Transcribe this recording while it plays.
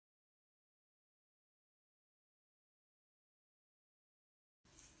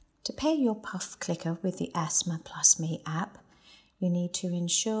To pair your PUFFClicker with the Asthma+me app, you need to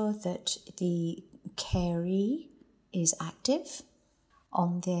ensure that the caree is active.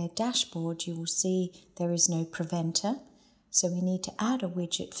 On their dashboard, you will see there is no preventer, so we need to add a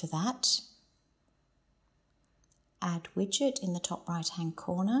widget for that. Add widget in the top right-hand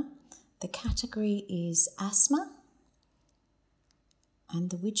corner. The category is asthma, and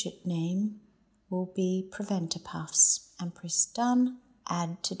the widget name will be Preventer Puffs, and press Done,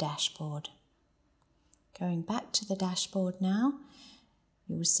 Add to Dashboard. Going back to the dashboard now,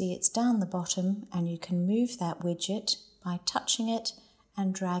 you will see it's down the bottom, and you can move that widget by touching it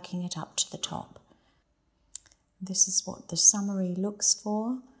and dragging it up to the top. This is what the summary looks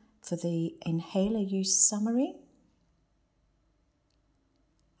for the inhaler use summary.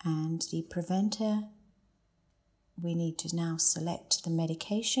 And the preventer, we need to now select the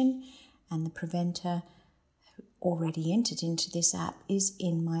medication, and the preventer already entered into this app is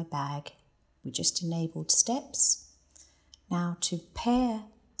in my bag. We just enabled steps. Now to pair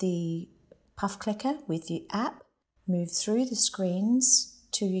the PUFFClicker with the app, move through the screens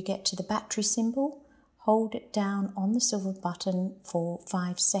till you get to the battery symbol. Hold it down on the silver button for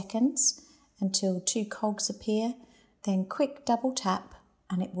 5 seconds until 2 cogs appear. Then quick double tap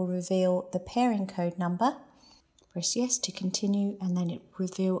and it will reveal the pairing code number. Press yes to continue, and then it will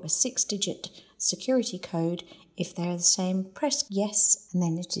reveal a 6-digit security code. If they're the same, press yes, and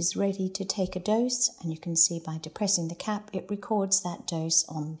then it is ready to take a dose, and you can see by depressing the cap it records that dose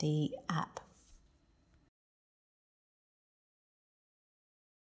on the app.